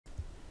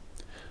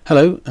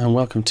Hello and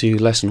welcome to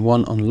lesson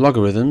 1 on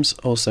logarithms,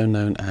 also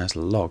known as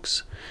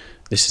logs.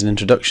 This is an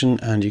introduction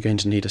and you're going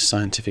to need a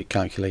scientific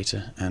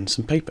calculator and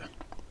some paper.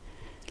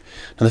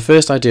 Now the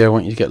first idea I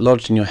want you to get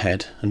lodged in your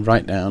head and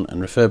write down and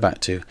refer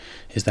back to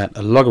is that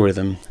a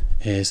logarithm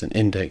is an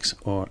index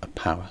or a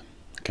power.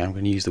 Okay, I'm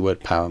going to use the word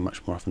power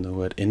much more often than the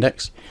word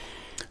index.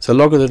 So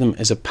logarithm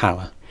is a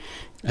power,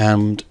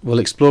 and we'll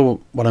explore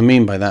what I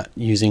mean by that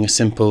using a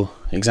simple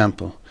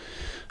example.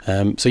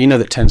 So you know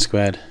that 10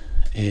 squared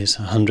is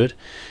 100,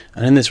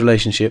 and in this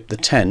relationship the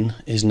 10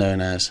 is known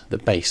as the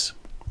base,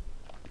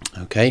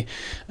 okay,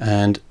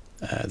 and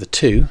the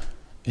 2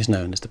 is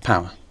known as the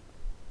power.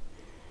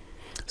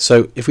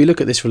 So if we look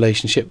at this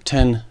relationship,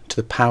 10 to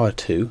the power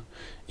 2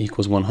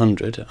 equals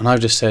 100, and I've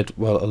just said,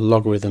 well, a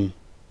logarithm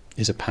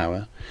is a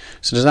power.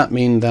 So does that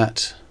mean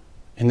that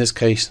in this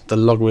case the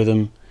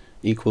logarithm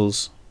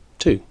equals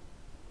 2?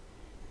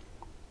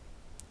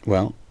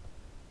 Well,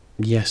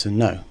 yes and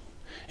no.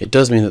 It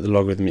does mean that the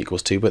logarithm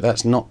equals 2, but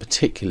that's not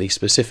particularly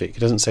specific. It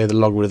doesn't say the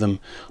logarithm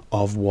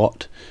of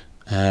what.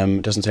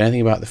 It doesn't say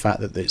anything about the fact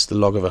that it's the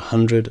log of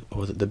 100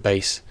 or that the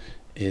base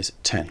is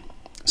 10.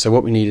 So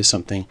what we need is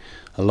something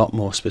a lot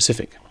more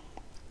specific.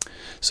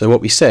 So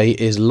what we say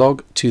is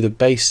log to the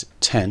base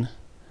 10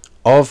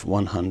 of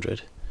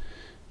 100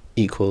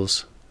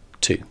 equals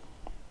 2.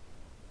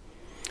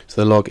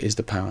 So the log is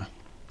the power.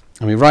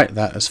 And we write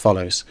that as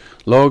follows.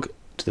 Log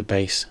to the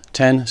base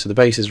 10, so the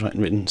base is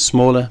written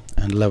smaller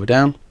and lower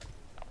down,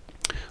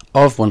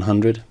 of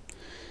 100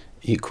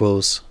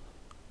 equals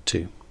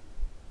 2.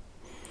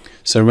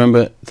 So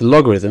remember, the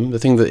logarithm, the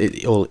thing that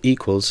it all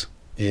equals,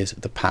 is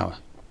the power.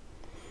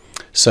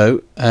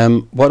 So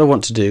what I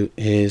want to do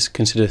is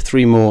consider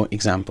 3 more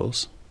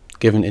examples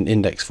given in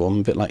index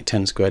form, a bit like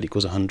 10 squared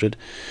equals 100.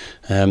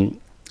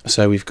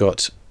 So we've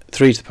got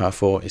 3 to the power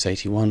 4 is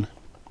 81,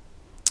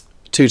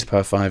 2 to the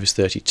power 5 is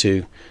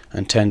 32,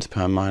 and 10 to the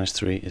power minus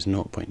 3 is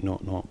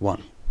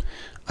 0.001.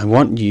 I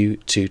want you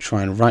to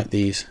try and write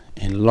these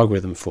in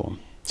logarithm form.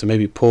 So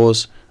maybe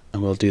pause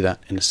and we'll do that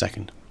in a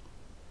second.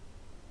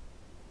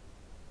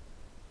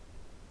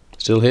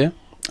 Still here?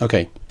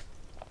 Okay.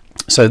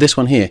 So this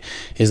one here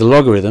is the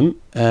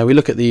logarithm. We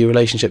look at the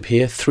relationship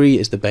here. 3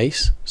 is the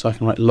base, so I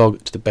can write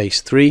log to the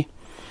base 3,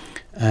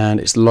 and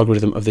it's the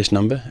logarithm of this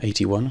number,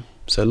 81.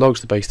 So log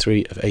to the base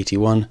 3 of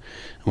 81,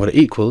 and what it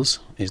equals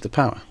is the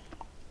power.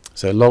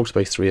 So log to the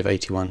base 3 of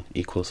 81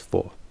 equals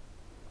 4.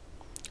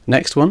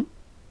 Next one,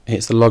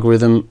 it's the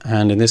logarithm,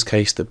 and in this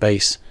case the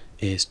base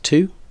is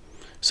 2.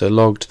 So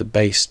log to the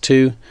base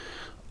 2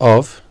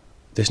 of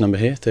this number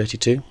here,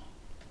 32,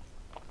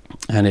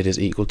 and it is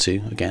equal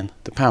to, again,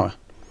 the power.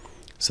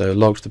 So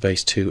log to the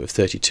base 2 of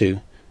 32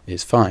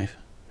 is 5.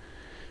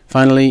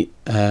 Finally,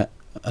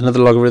 another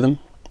logarithm.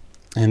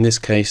 In this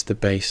case the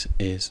base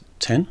is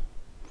 10.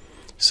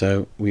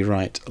 So we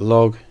write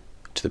log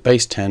to the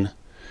base 10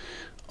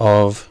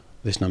 of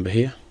this number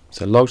here.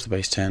 So log to the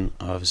base 10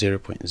 of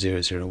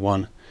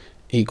 0.001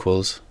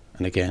 equals,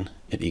 and again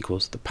it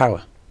equals the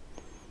power,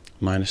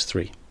 minus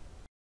 3.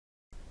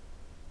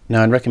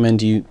 Now I'd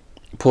recommend you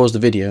pause the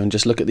video and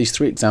just look at these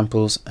 3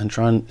 examples and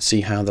try and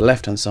see how the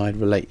left hand side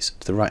relates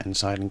to the right hand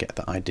side and get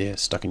that idea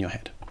stuck in your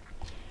head.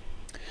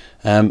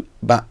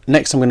 But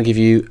next I'm going to give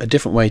you a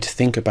different way to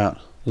think about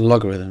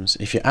logarithms.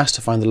 If you're asked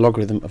to find the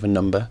logarithm of a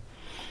number,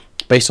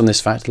 based on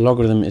this fact, the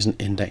logarithm is an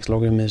index,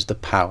 logarithm is the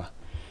power.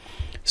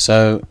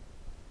 So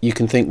you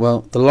can think,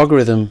 well, the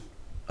logarithm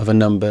of a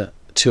number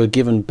to a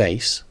given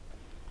base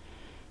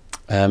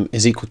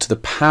is equal to the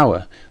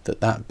power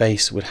that that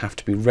base would have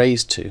to be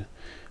raised to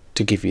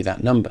give you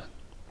that number.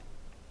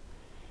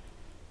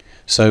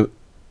 So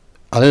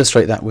I'll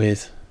illustrate that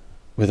with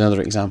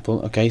another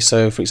example. Okay,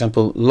 so for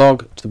example,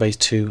 log to the base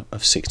 2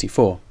 of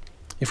 64.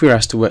 If we were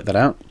asked to work that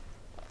out,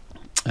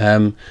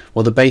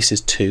 well, the base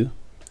is 2,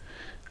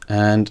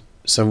 and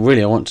so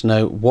really I want to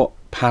know what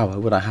power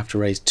would I have to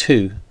raise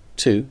 2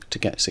 to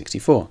get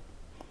 64.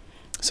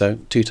 So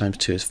 2 times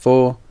 2 is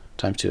 4,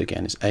 times 2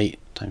 again is 8,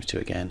 times 2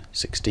 again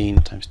 16,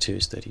 times 2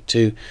 is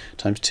 32,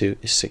 times 2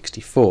 is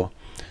 64.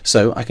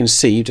 So I can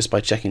see just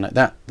by checking like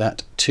that,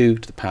 that 2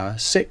 to the power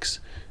 6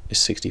 is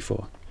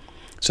 64.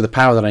 So the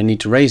power that I need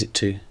to raise it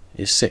to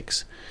is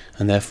 6,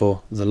 and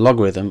therefore the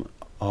logarithm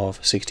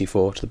of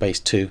 64 to the base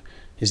 2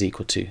 is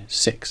equal to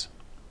 6.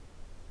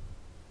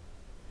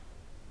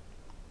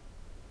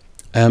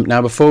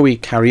 Now before we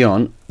carry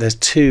on, there's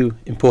 2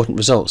 important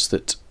results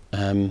that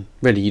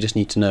really you just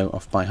need to know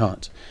off by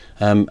heart,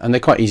 and they're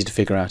quite easy to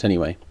figure out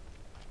anyway.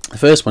 The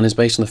first one is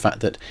based on the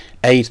fact that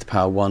a to the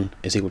power 1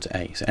 is equal to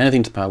a, so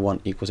anything to the power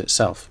 1 equals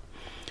itself.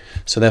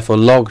 So therefore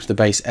log to the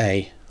base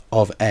a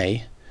of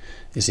a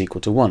is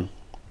equal to 1,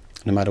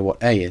 no matter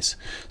what a is.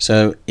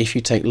 So if you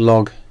take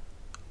log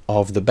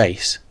of the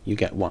base, you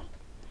get 1.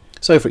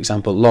 So for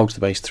example, log to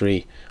the base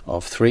 3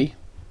 of 3,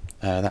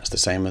 that's the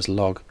same as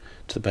log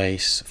to the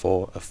base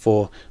 4 of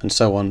 4, and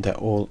so on. They're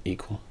all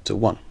equal to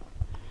 1.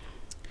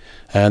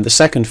 The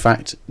second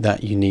fact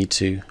that you need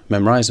to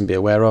memorize and be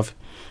aware of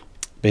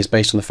is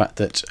based on the fact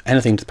that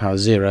anything to the power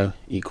 0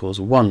 equals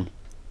 1.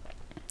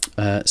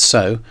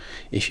 So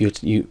if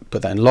you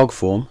put that in log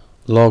form,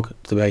 log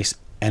to the base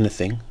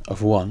anything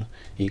of 1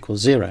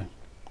 equals 0.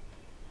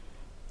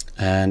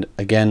 And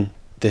again,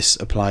 this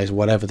applies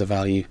whatever the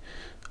value,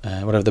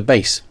 whatever the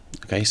base.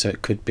 Okay, so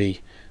it could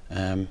be,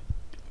 I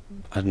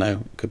don't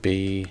know, it could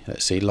be,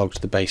 let's see, log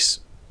to the base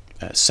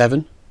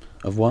 7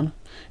 of 1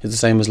 is the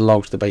same as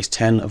log to the base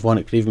 10 of 1.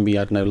 It could even be,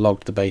 I don't know,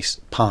 log to the base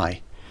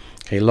pi.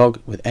 Okay, log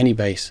with any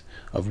base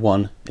of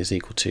 1 is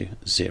equal to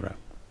 0.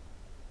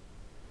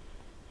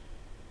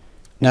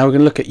 Now we're going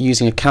to look at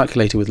using a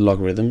calculator with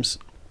logarithms.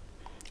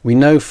 We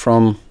know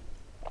from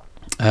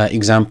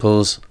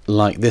examples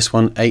like this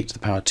one, 8 to the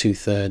power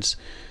 2/3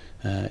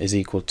 is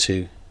equal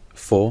to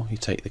 4. You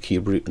take the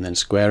cube root and then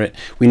square it.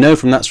 We know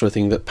from that sort of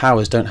thing that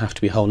powers don't have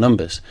to be whole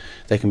numbers.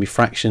 They can be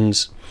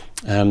fractions,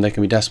 they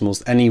can be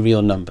decimals, any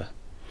real number.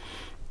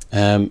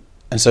 And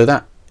so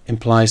that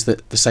implies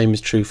that the same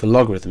is true for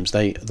logarithms.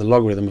 The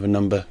logarithm of a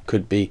number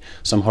could be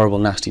some horrible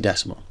nasty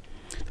decimal.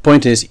 The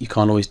point is, you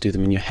can't always do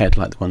them in your head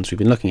like the ones we've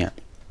been looking at.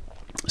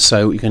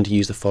 So you're going to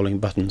use the following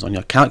buttons on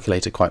your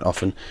calculator quite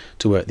often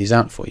to work these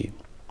out for you.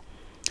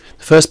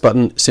 The first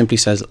button simply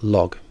says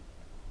log.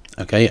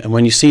 Okay, and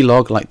when you see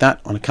log like that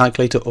on a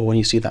calculator, or when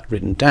you see that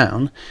written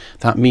down,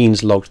 that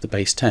means log to the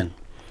base 10.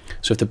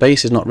 So if the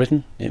base is not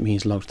written, it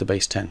means log to the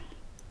base 10.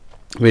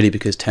 Really,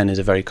 because 10 is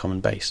a very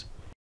common base.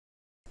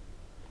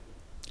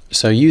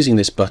 So using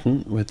this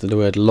button with the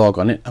word log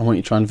on it, I want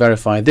you to try and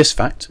verify this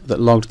fact, that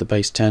log to the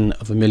base 10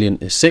 of a million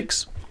is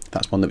 6.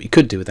 That's one that we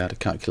could do without a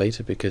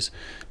calculator, because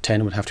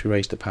 10 would have to be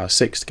raised to the power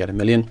 6 to get a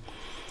million.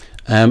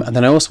 And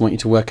then I also want you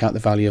to work out the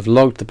value of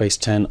log to the base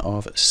 10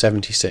 of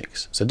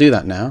 76. So do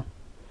that now.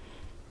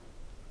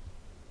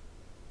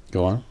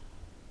 Go on.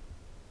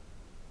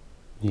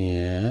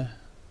 Yeah.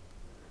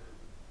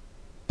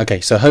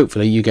 Okay, so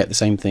hopefully you get the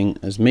same thing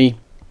as me.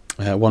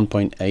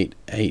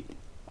 1.8808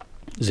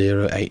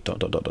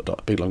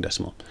 big long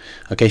decimal.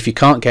 Okay, if you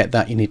can't get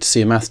that, you need to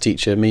see a math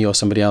teacher, me or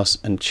somebody else,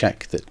 and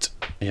check that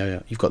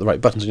you've got the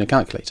right buttons on your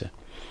calculator.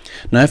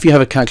 Now if you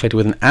have a calculator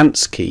with an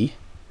ants key,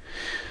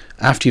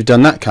 after you've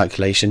done that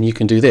calculation, you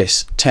can do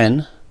this: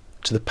 10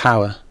 to the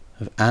power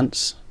of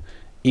ants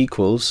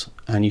equals,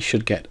 and you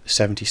should get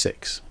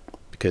 76,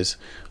 because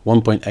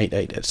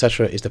 1.88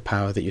 etc. is the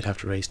power that you'd have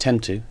to raise 10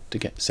 to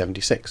get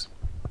 76.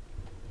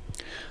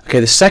 Okay,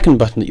 the second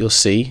button that you'll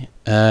see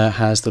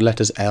has the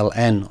letters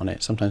ln on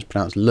it, sometimes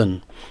pronounced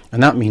lun,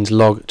 and that means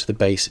log to the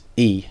base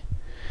e.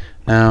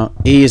 Now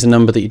e is a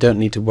number that you don't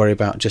need to worry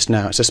about just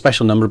now. It's a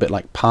special number, a bit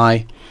like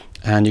pi,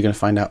 and you're going to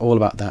find out all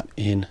about that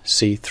in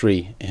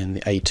C3 in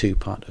the A2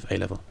 part of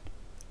A-level.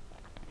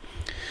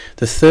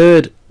 The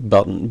third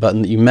button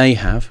that you may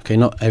have, okay,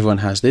 not everyone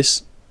has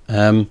this,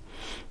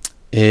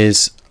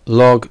 is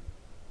log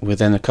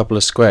within a couple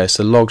of squares,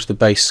 so log to the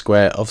base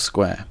square of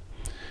square,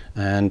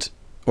 and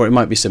or it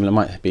might be similar, it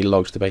might be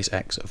log to the base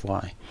x of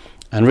y,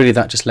 and really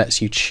that just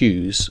lets you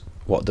choose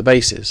what the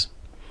base is.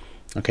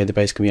 Okay, the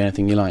base can be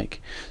anything you like.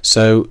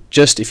 So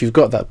just if you've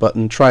got that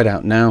button, try it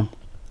out now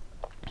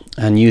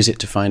and use it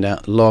to find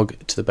out log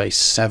to the base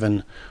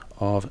 7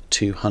 of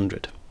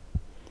 200.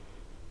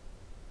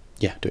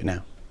 Yeah, do it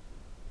now.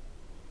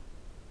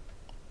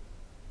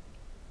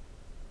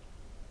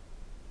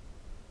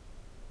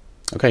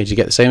 Okay, did you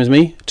get the same as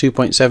me?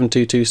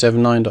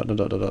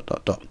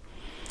 2.72279 ...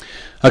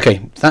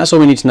 Okay, that's all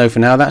we need to know for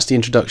now. That's the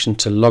introduction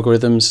to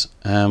logarithms.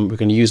 We're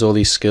going to use all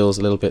these skills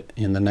a little bit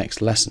in the next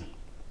lesson.